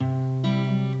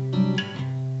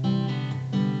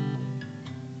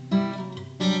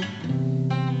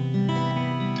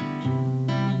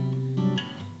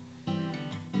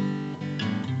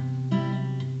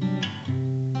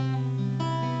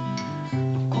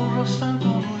mientras tanto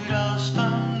no irás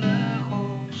tan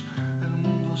lejos, el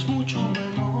mundo es mucho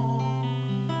menor.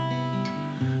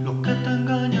 Lo que te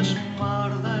engaña es un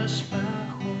mar de espejos.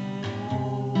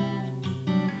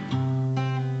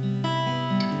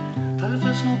 Tal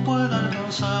vez no pueda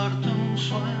alcanzarte un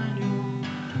sueño,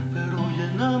 pero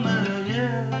lléname de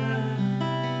ayer,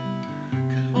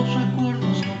 que los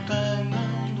recuerdos no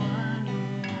tengan dueño.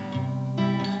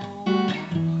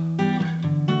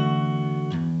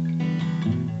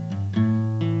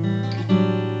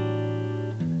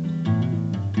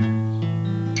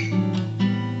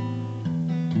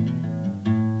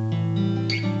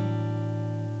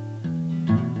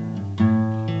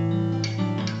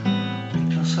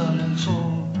 Mientras sale el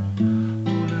sol,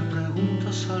 tú le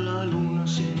preguntas a la luna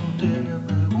si no tiene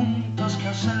preguntas que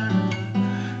hacerte.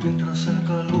 Mientras el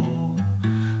calor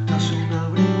te hace un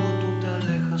abrigo, tú te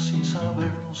alejas sin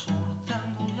saberlo,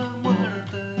 sorteando la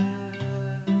muerte.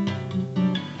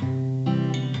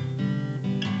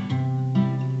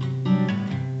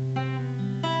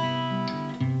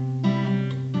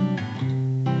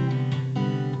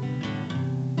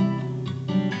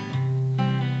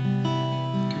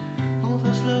 No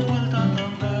des la vuelta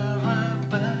tan de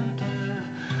repente,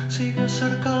 sigue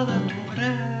cerca de tu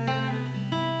grey.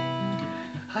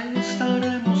 Ahí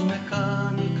estaremos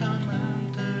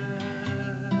mecánicamente.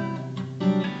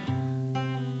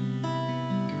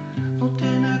 No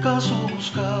tiene caso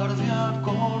buscar vía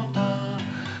corta,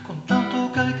 con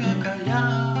tanto que hay que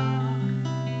callar.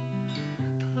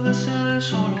 Tal vez sea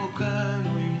eso lo que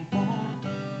no importa.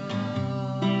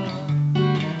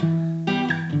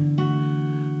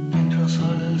 Mientras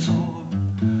sale el sol,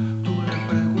 tú le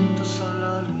preguntas a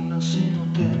la luna si no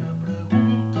tiene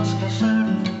preguntas que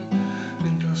hacerte.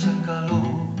 Mientras el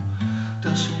calor te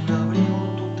hace un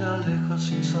abrigo, tú te alejas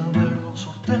sin saberlo,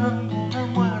 sorteando la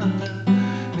muerte.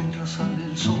 Mientras sale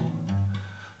el sol,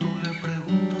 tú le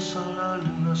preguntas a la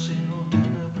luna si no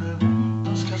tiene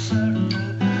preguntas que hacerte.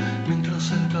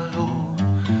 Mientras el calor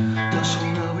te hace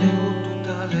un abrigo, tú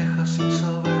te alejas sin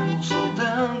saberlo,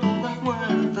 sorteando la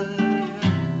muerte.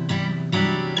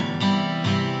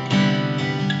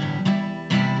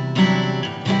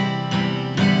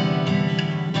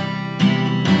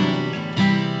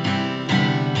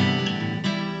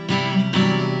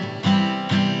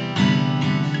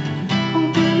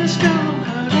 Tienes que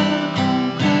ver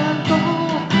concreto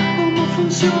cómo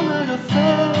funciona